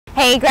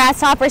Hey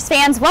Grasshoppers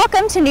fans,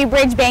 welcome to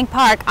Newbridge Bank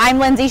Park. I'm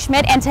Lindsay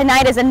Schmidt and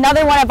tonight is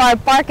another one of our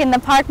Bark in the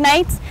Park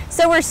nights.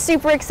 So we're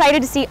super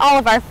excited to see all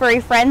of our furry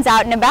friends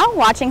out and about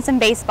watching some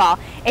baseball.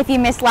 If you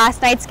missed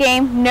last night's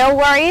game, no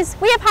worries.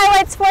 We have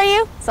highlights for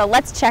you, so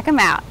let's check them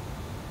out.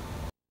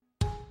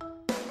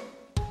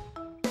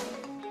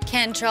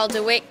 Kentrell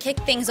DeWitt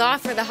kicked things off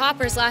for the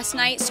Hoppers last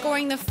night,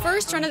 scoring the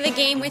first run of the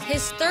game with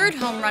his third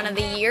home run of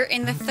the year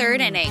in the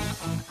third inning.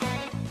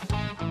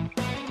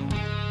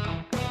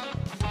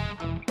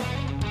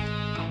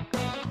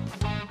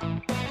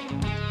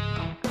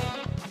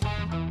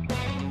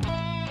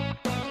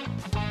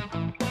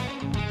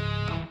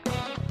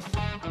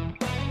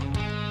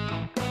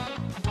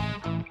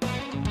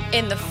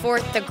 In the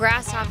fourth, the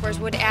Grasshoppers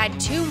would add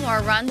 2 more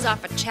runs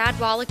off a Chad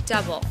Wallach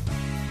double.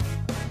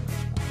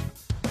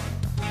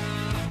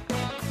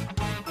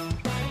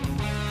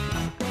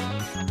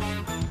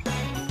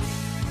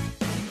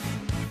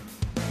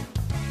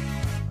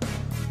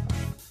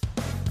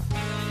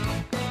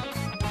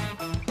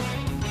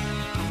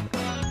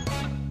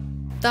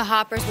 The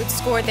Hoppers would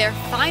score their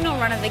final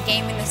run of the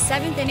game in the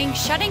 7th inning,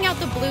 shutting out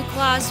the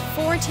BlueClaws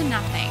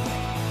 4-0.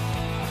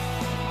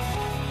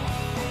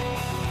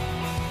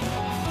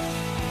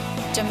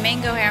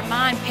 Domingo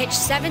Herman pitched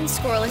 7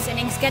 scoreless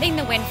innings, getting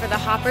the win for the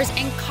Hoppers,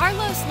 and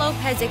Carlos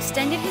Lopez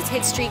extended his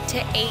hit streak to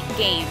 8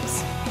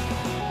 games.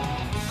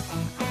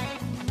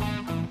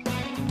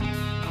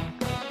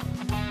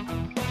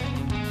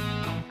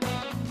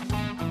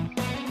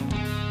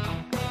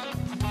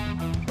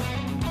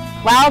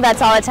 Well,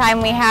 that's all the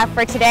time we have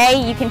for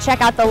today. You can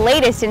check out the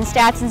latest in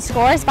stats and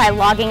scores by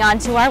logging on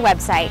to our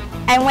website.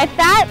 And with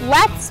that,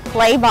 let's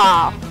play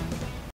ball.